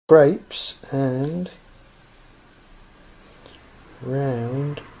grapes and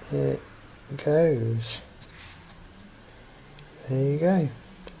round it goes. There you go.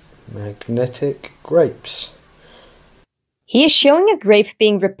 Magnetic grapes. He is showing a grape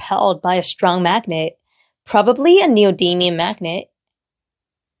being repelled by a strong magnet, probably a neodymium magnet.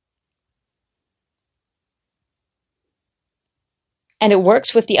 And it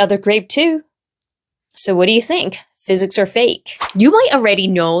works with the other grape too. So what do you think? Physics or fake? You might already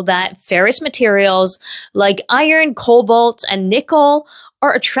know that ferrous materials like iron, cobalt, and nickel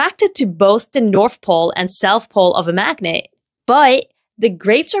are attracted to both the north pole and south pole of a magnet. But the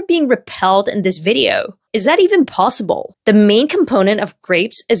grapes are being repelled in this video. Is that even possible? The main component of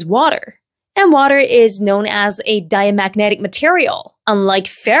grapes is water. And water is known as a diamagnetic material. Unlike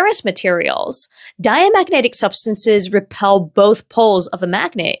ferrous materials, diamagnetic substances repel both poles of a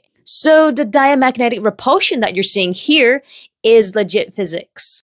magnet. So the diamagnetic repulsion that you're seeing here is legit physics.